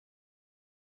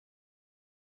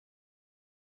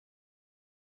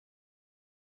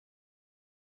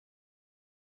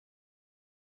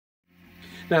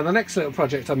Now the next little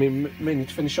project I'm meaning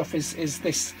to finish off is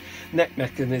this neck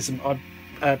mechanism.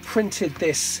 I printed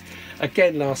this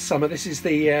again last summer. This is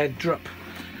the Drupp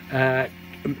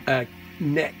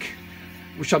neck,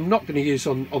 which I'm not going to use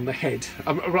on the head.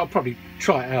 I'll probably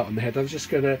try it out on the head. I'm just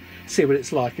going to see what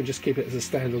it's like and just keep it as a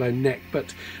standalone neck.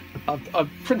 But I've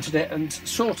printed it and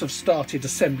sort of started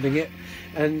assembling it,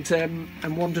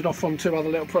 and wandered off onto other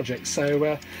little projects.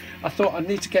 So I thought I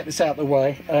need to get this out of the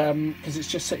way, because it's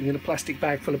just sitting in a plastic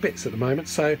bag full of bits at the moment.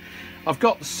 So I've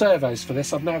got the servos for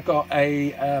this. I've now got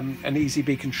an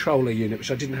EasyB controller unit,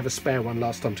 which I didn't have a spare one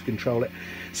last time to control it.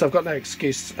 So I've got no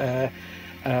excuse to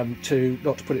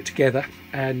not to put it together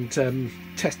and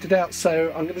test it out.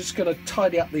 So I'm just going to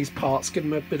tidy up these parts, give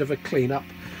them a bit of a clean up.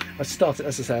 I started,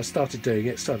 as I say, I started doing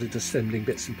it, started assembling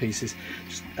bits and pieces,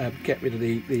 just get rid of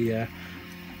the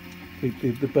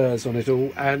burrs on it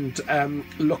all, and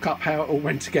look up how it all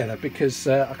went together, because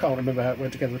I can't remember how it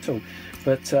went together at all,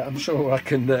 but I'm sure I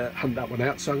can hunt that one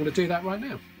out, so I'm going to do that right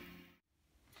now.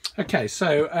 Okay,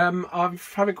 so I'm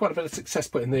having quite a bit of success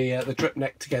putting the Drupp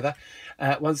neck together.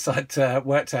 Once I'd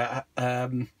worked out,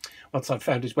 once I'd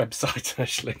found his website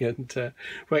actually, and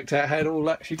worked out how it all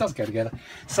actually does go together.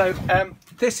 So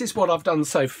this is what I've done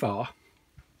so far.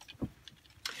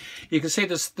 You can see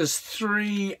there's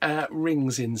 3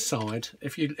 rings inside.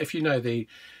 If you know the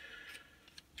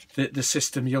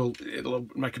system, it'll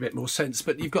make a bit more sense.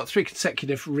 But you've got 3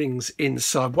 consecutive rings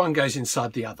inside. One goes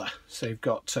inside the other. So you've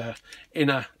got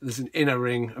there's an inner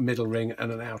ring, a middle ring,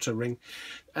 and an outer ring,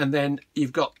 and then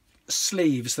you've got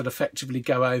sleeves that effectively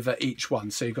go over each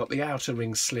one. So you've got the outer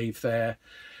ring sleeve there,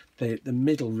 the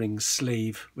middle ring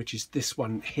sleeve, which is this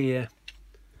one here,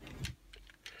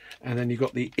 and then you've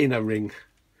got the inner ring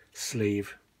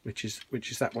sleeve, which is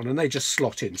that one, and they just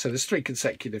slot in. So there's 3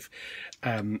 consecutive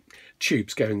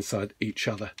tubes go inside each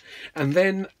other. And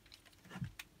then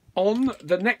on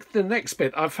the next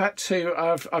bit,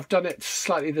 I've done it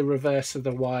slightly the reverse of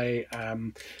the way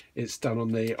it's done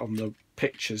on the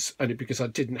pictures, only because I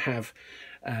didn't have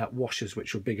washers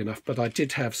which were big enough, but I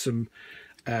did have some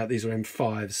these are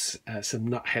M5s, some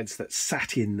nut heads that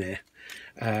sat in there,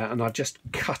 and I've just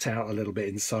cut out a little bit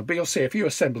inside. But you'll see, if you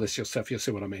assemble this yourself, you'll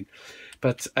see what I mean.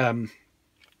 But and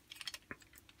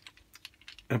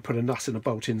put a nut and a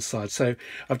bolt inside. So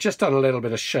I've just done a little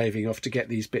bit of shaving off to get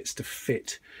these bits to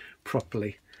fit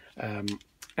properly.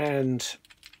 And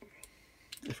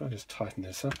if I just tighten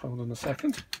this up, hold on a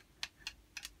second.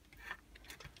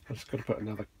 I've just got to put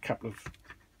another couple of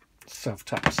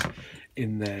self-taps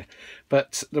in there.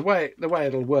 But the way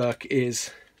it'll work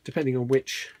is, depending on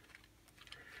which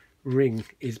ring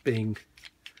is being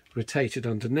rotated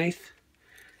underneath,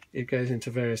 it goes into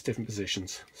various different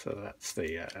positions. So that's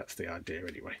the idea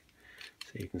anyway.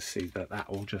 So you can see that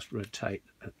will just rotate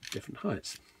at different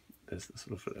heights. There's the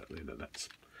sort of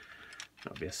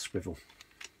that'll be a swivel.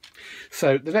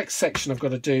 So the next section I've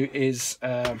got to do is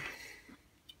the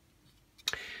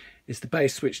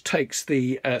base, which takes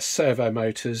the servo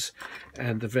motors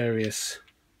and the various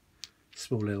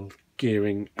small little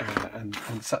gearing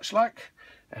and such like,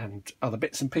 and other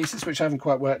bits and pieces which I haven't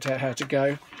quite worked out how to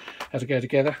go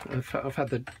together. I've had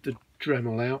the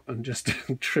Dremel out and just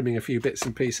trimming a few bits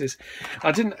and pieces.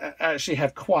 I didn't actually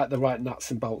have quite the right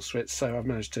nuts and bolts for it, so I've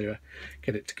managed to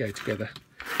get it to go together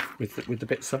with the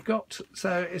bits I've got.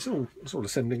 So it's all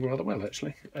assembling rather well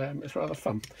actually. It's rather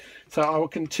fun. So I will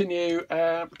continue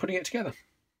putting it together.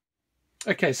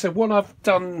 Okay, so what I've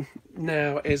done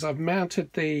now is I've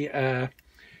mounted the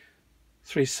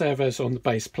 3 servos on the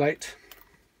base plate.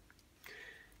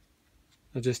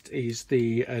 I just eased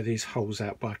these holes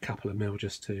out by a couple of mil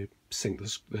just to sink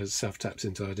the self-taps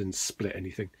into. I didn't split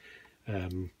anything.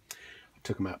 I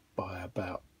took them out by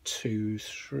about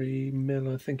 2-3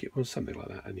 mil, I think it was, something like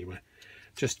that anyway,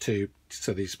 just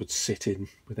so these would sit in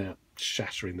without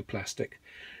shattering the plastic.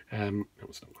 That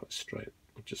was not quite straight.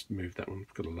 I've just moved that one,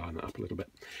 got to line it up a little bit.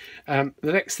 The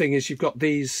next thing is you've got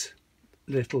these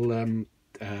little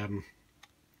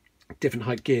different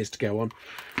height gears to go on.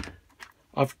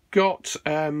 I've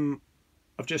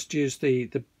just used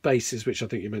the bases, which I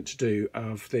think you're meant to do,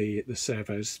 of the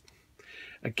servos.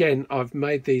 Again, I've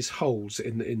made these holes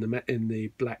in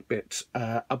the black bit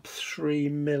up 3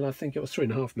 mil, I think it was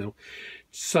 3.5 mil,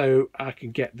 so I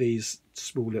can get these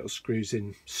small little screws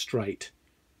in straight.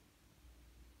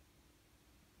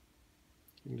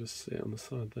 You can just see it on the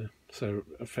side there. So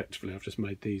effectively, I've just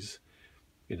made these,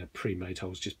 pre-made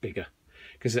holes just bigger.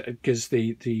 Because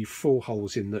the 4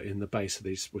 holes in the base of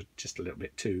these were just a little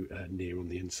bit too near on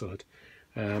the inside.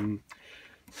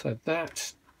 So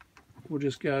that will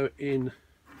just go in.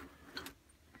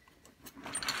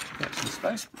 That's some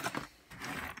space.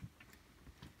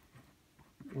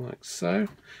 like so.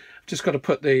 I've just got to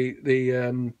put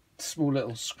the small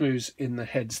little screws in the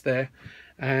heads there,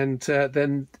 and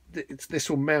then this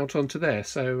will mount onto there,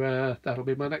 so that'll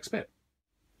be my next bit.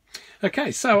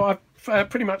 Okay, so I've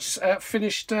pretty much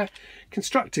finished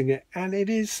constructing it, and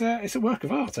it's a work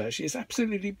of art actually. It's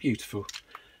absolutely beautiful.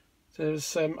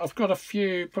 There's I've got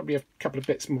probably a couple of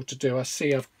bits more to do. I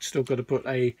see I've still got to put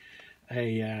a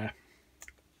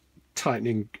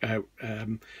tightening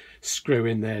screw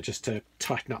in there just to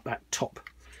tighten up that top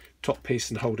piece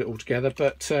and hold it all together,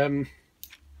 but I've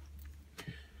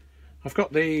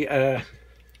got the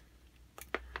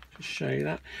just show you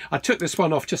that. I took this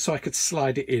one off just so I could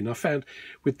slide it in. I found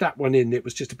with that one in it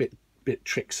was just a bit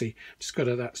tricksy. Just got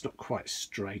that's not quite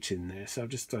straight in there, so I've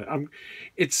just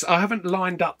I haven't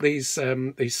lined up these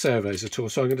servos at all,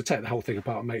 so I'm going to take the whole thing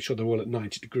apart and make sure they're all at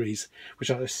 90 degrees,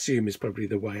 which I assume is probably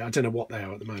the way. I don't know what they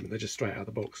are at the moment, they're just straight out of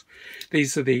the box.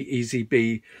 These are the Easy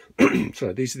B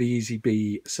sorry, these are the Easy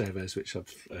B servos which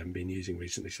I've been using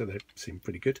recently, so they seem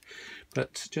pretty good.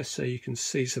 But just so you can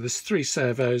see, so there's 3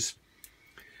 servos,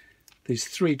 these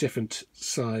 3 different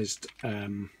sized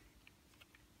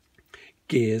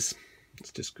gears.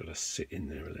 It's just got to sit in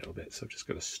there a little bit, so I've just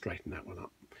got to straighten that one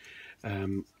up.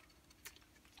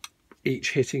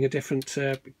 Each hitting a different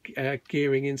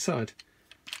gearing inside,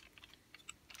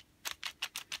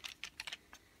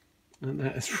 and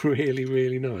that is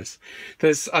really nice.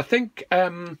 There's, I think,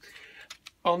 on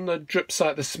the Drupp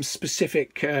site there's some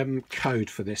specific code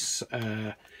for this,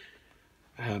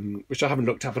 which I haven't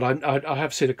looked up, but I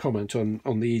have seen a comment on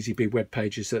the EasyB web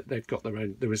pages that they've got their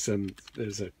own. There's some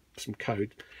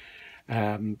code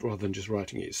rather than just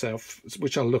writing it yourself,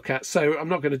 which I'll look at. So I'm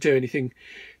not going to do anything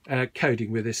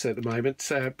coding with this at the moment,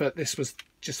 but this was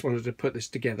just wanted to put this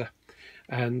together.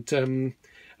 And as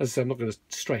I said, I'm not going to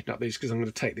straighten up these because I'm going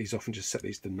to take these off and just set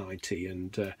these to 90,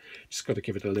 and just got to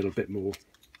give it a little bit more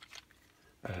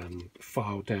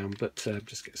file down, but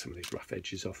just get some of these rough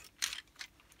edges off.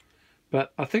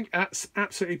 But I think that's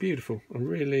absolutely beautiful. I'm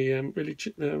really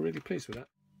pleased with that.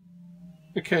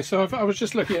 Okay, so I was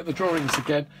just looking at the drawings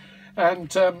again,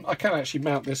 and I can actually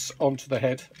mount this onto the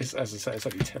head. As I say, it's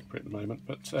only temporary at the moment,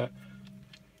 but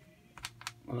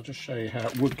I'll just show you how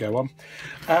it would go on.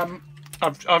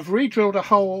 I've re-drilled a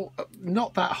hole,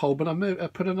 not that hole, but I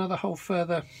put another hole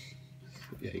further.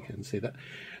 Yeah, you can see that.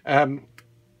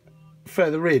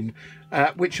 Further in,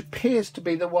 which appears to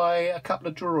be the way a couple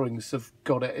of drawings have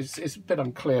got it. It's a bit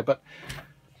unclear, but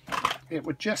it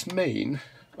would just mean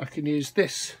I can use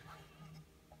this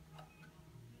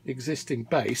existing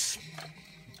base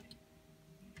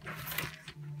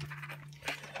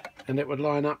and it would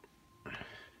line up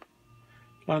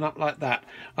like that.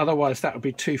 Otherwise that would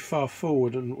be too far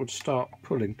forward and would start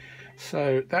pulling.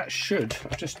 So that should,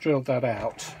 I've just drilled that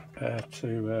out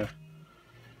to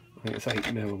I think it's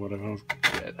 8mm or whatever. I'll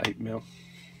get 8mm.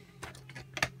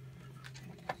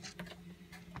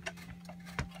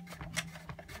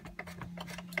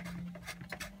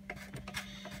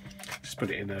 Just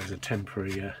put it in there as a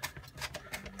temporary, see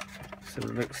what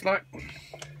it looks like.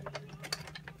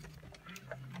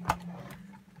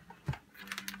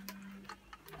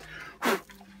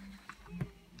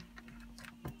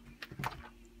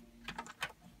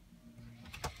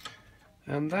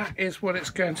 And that is what it's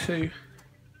going to.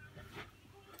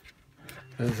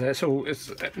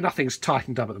 Nothing's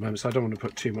tightened up at the moment, so I don't want to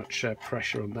put too much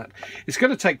pressure on that. It's going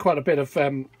to take quite a bit of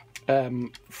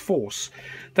force.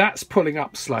 That's pulling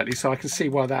up slightly, so I can see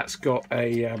why that's got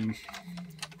a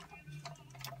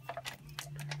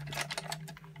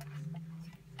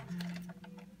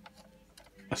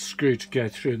screw to go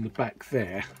through in the back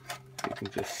there. You can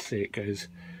just see it goes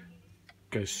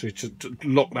through to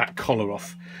lock that collar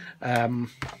off.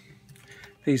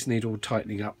 These need all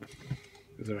tightening up.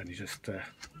 They're only just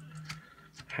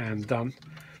hand done,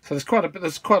 so there's quite a bit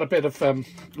of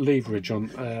leverage on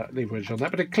that,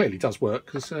 but it clearly does work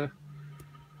because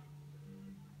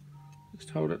just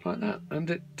hold it like that, and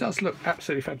it does look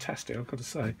absolutely fantastic. I've got to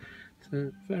say, it's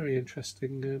a very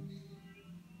interesting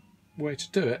way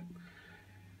to do it.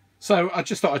 So I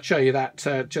just thought I'd show you that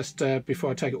just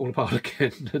before I take it all apart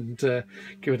again and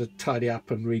give it a tidy up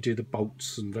and redo the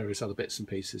bolts and various other bits and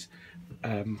pieces.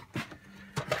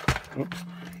 Oops.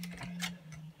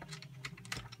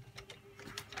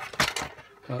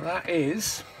 So that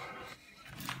is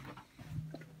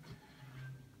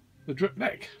the Drupp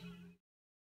neck.